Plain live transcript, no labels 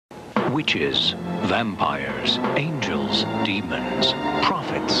Witches, vampires, angels, demons,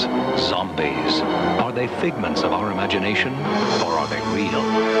 prophets, zombies. Are they figments of our imagination, or are they real?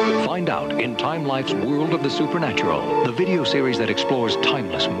 Find out in TimeLife's World of the Supernatural, the video series that explores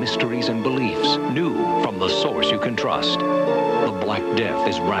timeless mysteries and beliefs, new from the source you can trust. The Black Death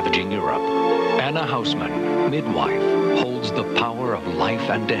is ravaging Europe. Anna Houseman, midwife, holds the power of life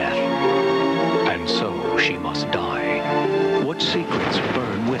and death. And so she must die. What secrets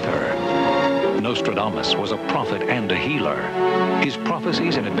burn with her? Nostradamus was a prophet and a healer. His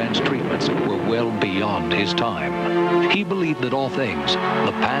prophecies and advanced treatments were well beyond his time. He believed that all things,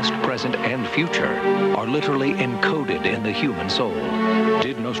 the past, present, and future, are literally encoded in the human soul.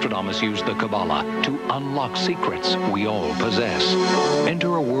 Did Nostradamus use the Kabbalah to unlock secrets we all possess?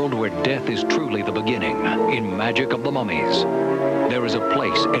 Enter a world where death is truly the beginning in Magic of the Mummies. There is a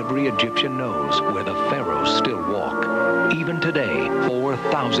place every Egyptian knows where the pharaohs still walk. Even today,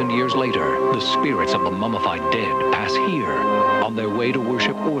 4,000 years later, the spirits of the mummified dead pass here on their way to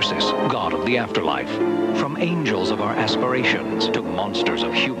worship Orsis, god of the afterlife. From angels of our aspirations to monsters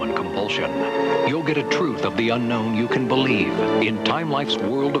of human compulsion, you'll get a truth of the unknown you can believe in TimeLife's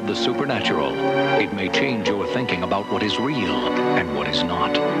World of the Supernatural. It may change your thinking about what is real and what is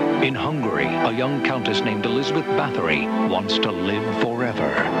not. In Hungary, a young countess named Elizabeth Bathory wants to live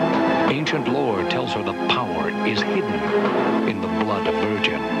forever. Ancient lore tells her the power is hidden in the blood of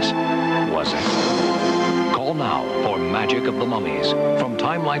virgins. Was it? Call now for Magic of the Mummies from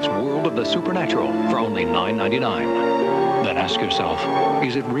TimeLife's World of the Supernatural for only $9.99. Then ask yourself,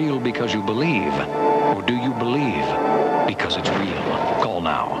 is it real because you believe? Or do you believe because it's real? Call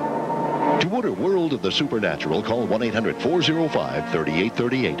now. To order World of the Supernatural, call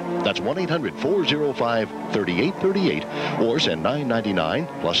 1-800-405-3838. That's 1-800-405-3838. Or send $9.99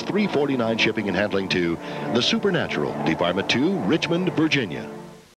 plus $3.49 shipping and handling to The Supernatural, Department 2, Richmond, Virginia.